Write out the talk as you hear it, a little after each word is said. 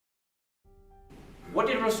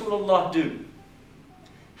did Rasulullah do?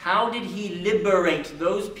 How did he liberate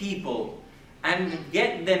those people and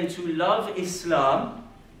get them to love Islam,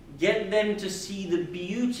 get them to see the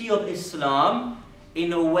beauty of Islam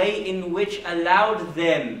in a way in which allowed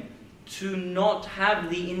them to not have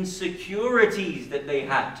the insecurities that they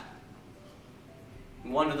had?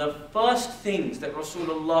 One of the first things that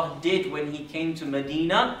Rasulullah did when he came to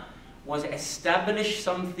Medina was establish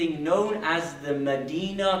something known as the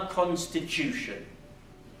Medina Constitution.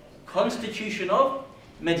 Constitution of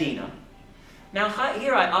Medina. Now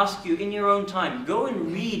here I ask you, in your own time, go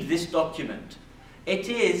and read this document. It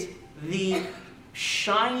is the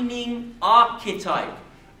shining archetype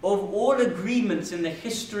of all agreements in the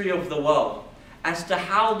history of the world as to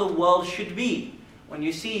how the world should be. When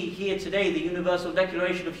you see here today the Universal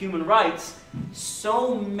Declaration of Human Rights,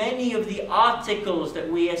 so many of the articles that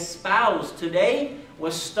we espouse today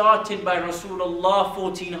were started by Rasulullah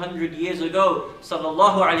 1400 years ago,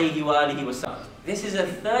 sallallahu alayhi wa alihi wa sallam. This is a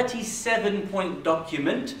 37-point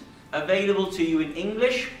document available to you in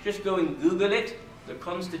English. Just go and Google it, the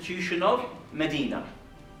Constitution of Medina.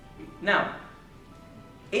 Now,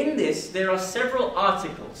 in this there are several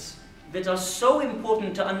articles that are so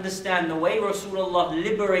important to understand the way Rasulullah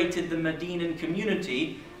liberated the Medinan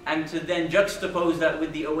community and to then juxtapose that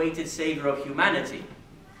with the awaited Savior of humanity.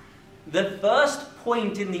 The first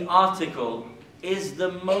point in the article is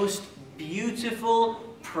the most beautiful,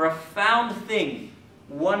 profound thing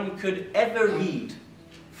one could ever read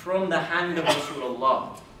from the hand of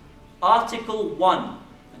Rasulullah. Article 1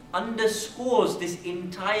 underscores this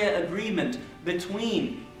entire agreement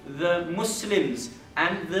between the Muslims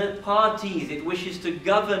and the parties it wishes to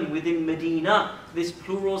govern within Medina, this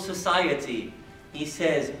plural society. He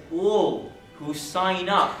says, all who sign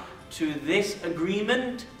up to this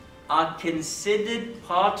agreement are considered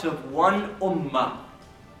part of one ummah.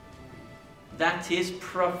 That is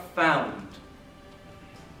profound.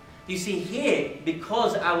 You see here,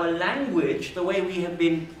 because our language, the way we have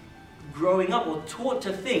been growing up or taught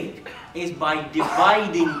to think, is by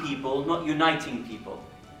dividing people, not uniting people.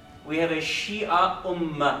 We have a Shia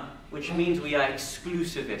ummah, which means we are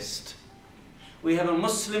exclusivist. We have a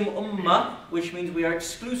Muslim ummah, which means we are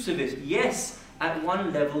exclusivist. Yes, at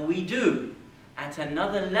one level we do. At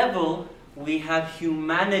another level, we have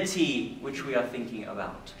humanity, which we are thinking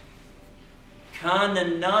about. كَانَ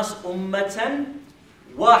النَّاسُ أُمَّةً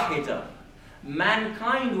وَاحِدًا.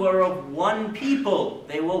 Mankind were of one people.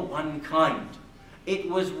 They were one kind. It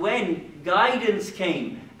was when guidance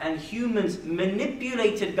came and humans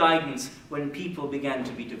manipulated guidance when people began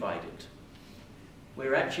to be divided.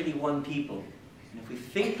 We're actually one people. And if we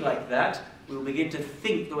think like that, we'll begin to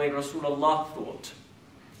think the way Rasulullah thought.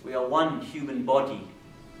 We are one human body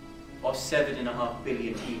of 7.5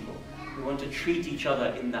 billion people. We want to treat each other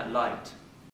in that light.